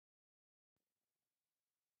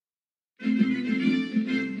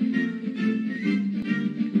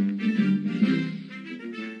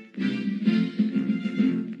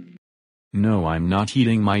No, I'm not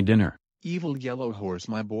eating my dinner. Evil yellow horse,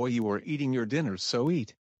 my boy, you are eating your dinner, so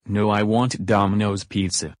eat. No, I want Domino's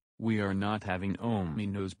pizza. We are not having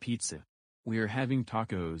Domino's pizza. We are having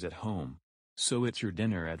tacos at home. So it's your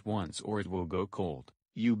dinner at once or it will go cold.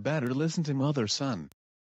 You better listen to mother, son.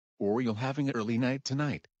 Or you'll having an early night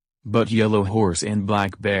tonight. But Yellow Horse and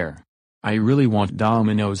Black Bear, I really want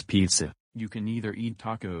Domino's pizza. You can either eat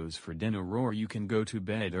tacos for dinner or you can go to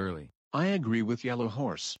bed early. I agree with Yellow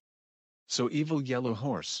Horse. So evil Yellow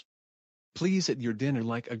Horse, please eat your dinner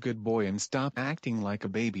like a good boy and stop acting like a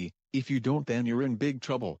baby. If you don't, then you're in big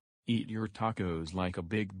trouble. Eat your tacos like a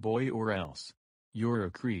big boy or else you're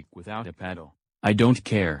a creek without a paddle. I don't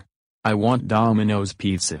care. I want Domino's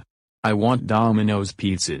pizza. I want Domino's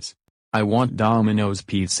pizzas. I want Domino's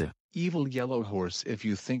pizza. Evil Yellow Horse, if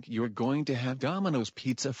you think you're going to have Domino's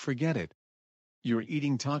pizza, forget it. You're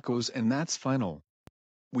eating tacos and that's final.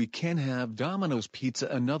 We can have Domino's pizza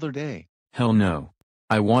another day. Hell no.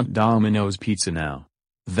 I want Domino's pizza now.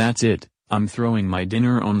 That's it, I'm throwing my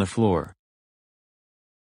dinner on the floor.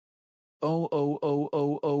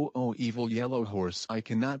 Oh, evil Yellow Horse, I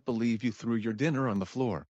cannot believe you threw your dinner on the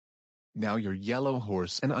floor. Now you're Yellow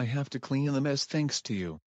Horse and I have to clean the mess thanks to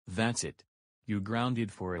you. That's it. You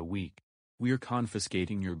grounded for a week. We're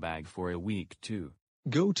confiscating your bag for a week too.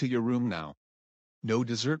 Go to your room now. No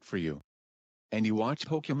dessert for you. And you watch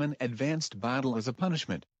Pokemon Advanced Battle as a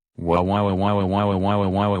punishment. Wow wow wow wow wow wow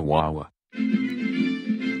wow wow wow.